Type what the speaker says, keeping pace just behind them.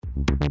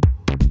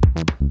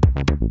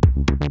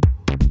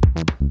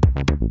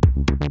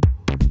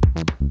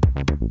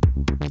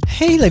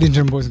Hey, ladies and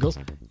gentlemen, boys and girls,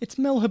 it's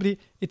Mel Herbert here.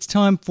 It's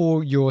time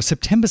for your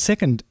September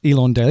 2nd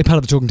Elon Daily, part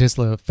of the Talking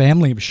Tesla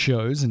family of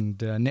shows and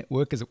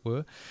network, as it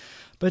were.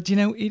 But, you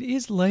know, it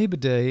is Labor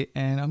Day,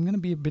 and I'm going to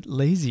be a bit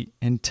lazy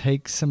and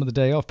take some of the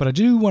day off. But I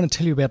do want to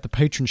tell you about the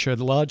patron show,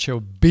 the large show,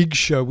 big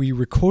show. We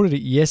recorded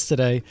it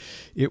yesterday.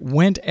 It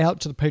went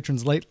out to the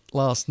patrons late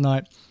last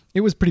night.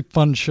 It was a pretty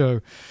fun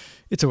show.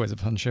 It's always a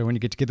fun show when you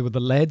get together with the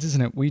lads,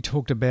 isn't it? We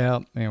talked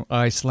about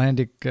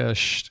Icelandic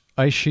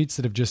ice sheets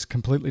that have just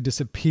completely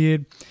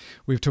disappeared.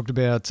 We've talked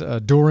about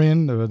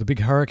Dorian, the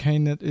big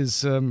hurricane that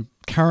is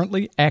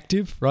currently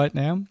active right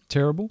now.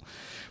 Terrible.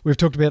 We've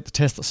talked about the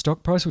Tesla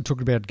stock price. We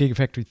talked about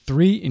Gigafactory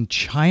 3 in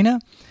China.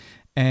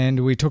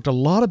 And we talked a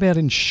lot about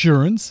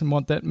insurance and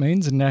what that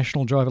means in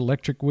National Drive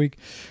Electric Week.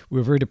 We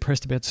were very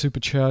depressed about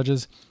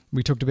superchargers.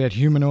 We talked about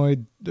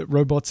humanoid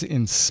robots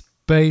in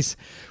space.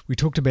 We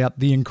talked about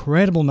the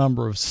incredible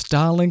number of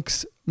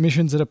Starlink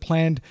missions that are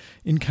planned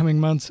in coming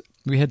months.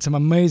 We had some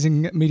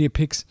amazing media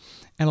picks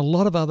and a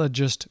lot of other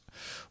just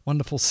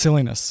wonderful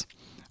silliness.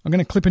 I'm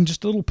going to clip in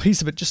just a little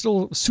piece of it, just a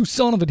little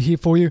soupçon of it here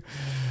for you.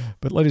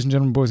 But ladies and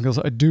gentlemen, boys and girls,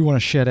 I do want to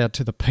shout out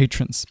to the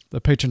patrons.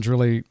 The patrons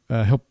really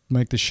help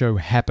make the show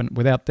happen.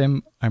 Without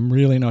them, I'm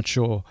really not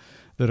sure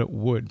that it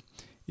would.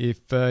 If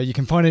you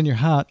can find it in your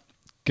heart,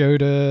 go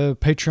to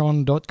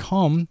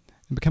patreon.com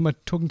and become a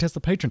Talking Tesla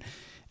patron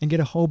and get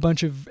a whole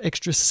bunch of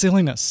extra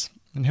silliness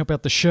and help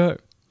out the show.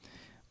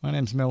 My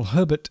name's Mel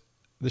Herbert.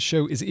 The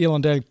show is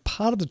Elon Daily,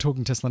 part of the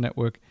Talking Tesla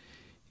network.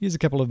 Here's a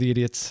couple of the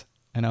idiots,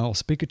 and I'll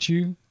speak at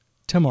you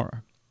tomorrow.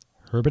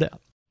 Herbert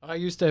out. I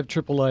used to have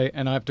AAA,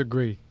 and I have to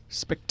agree.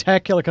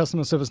 Spectacular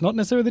customer service. Not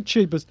necessarily the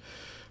cheapest,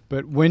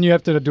 but when you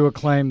have to do a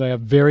claim, they are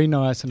very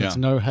nice, and it's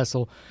no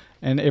hassle.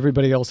 And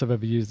everybody else I've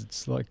ever used,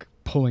 it's like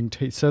pulling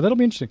teeth. So that'll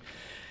be interesting.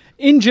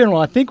 In general,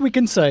 I think we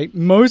can say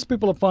most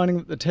people are finding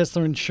that the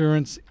Tesla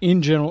insurance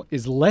in general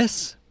is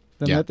less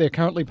than that they're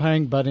currently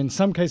paying, but in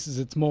some cases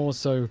it's more,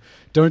 so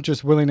don't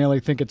just willy-nilly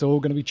think it's all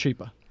going to be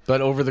cheaper.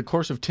 But over the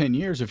course of 10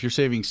 years, if you're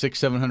saving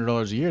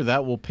 $600-700 a year,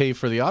 that will pay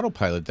for the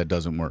autopilot that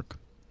doesn't work.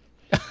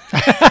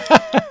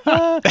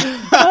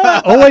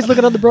 Always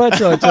looking on the bright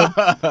side.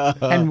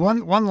 And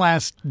one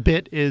last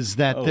bit is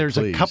that there's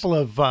a couple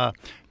of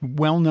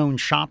well-known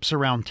shops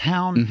around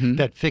town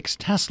that fix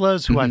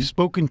Teslas who I've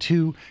spoken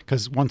to,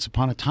 because once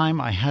upon a time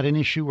I had an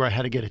issue where I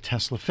had to get a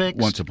Tesla fixed.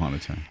 Once upon a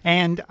time.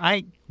 And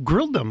I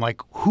grilled them,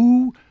 like,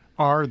 who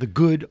are the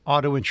good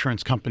auto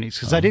insurance companies?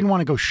 Because I didn't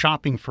want to go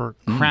shopping for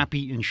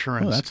crappy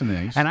insurance. Oh, that's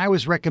nice. And I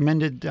was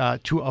recommended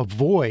to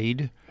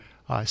avoid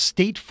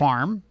State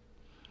Farm,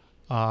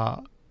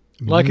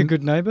 like a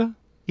good neighbor?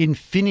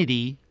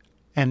 Infinity,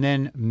 and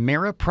then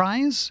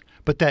Ameriprise,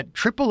 but that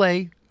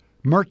AAA,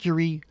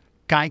 Mercury,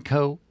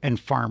 Geico, and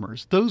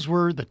Farmers. Those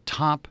were the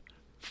top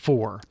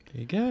four.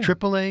 There you go.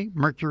 AAA,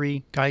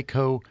 Mercury,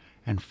 Geico,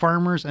 and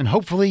Farmers, and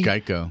hopefully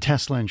Geico.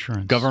 Tesla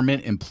Insurance.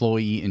 Government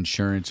Employee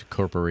Insurance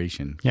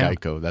Corporation. Yeah.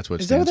 Geico, that's what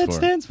it Is that stands what for. that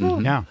stands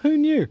for? Yeah. Who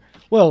knew?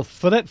 Well,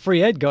 for that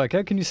free ad,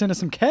 Geico, can you send us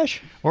some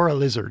cash? Or a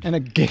lizard. And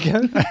a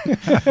gecko?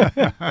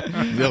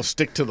 They'll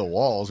stick to the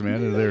walls,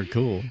 man. They're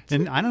cool.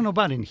 And I don't know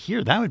about in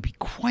here. That would be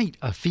quite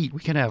a feat. We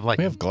could have like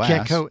We have glass.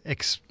 Gecko.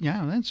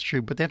 Yeah, that's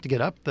true. But they have to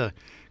get up the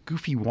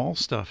goofy wall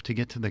stuff to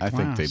get to the glass. I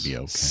think they'd be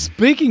okay.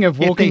 Speaking of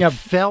If walking they up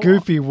fell-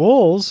 goofy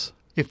walls,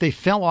 If they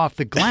fell off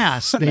the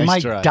glass, they Nice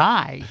might try.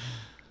 die.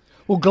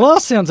 well,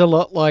 glass sounds a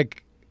lot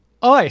like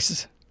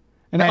ice.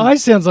 And And-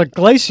 ice sounds like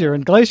glacier,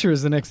 and glacier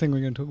is the next thing we're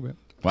going to talk about.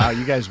 Wow,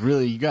 you guys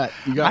really, you got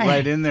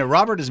right in there.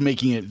 Robert is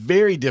making it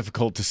very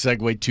difficult to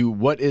segue to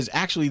what is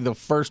actually the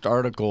first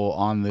article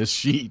on this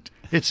sheet.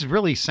 It's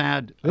really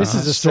sad. This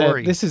is a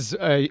story. This is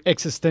a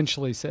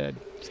existentially sad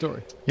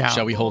story. Yeah.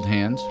 Shall we hold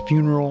hands?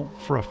 Funeral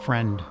for a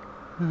friend.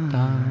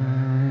 Da,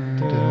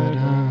 da,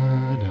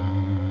 da, da.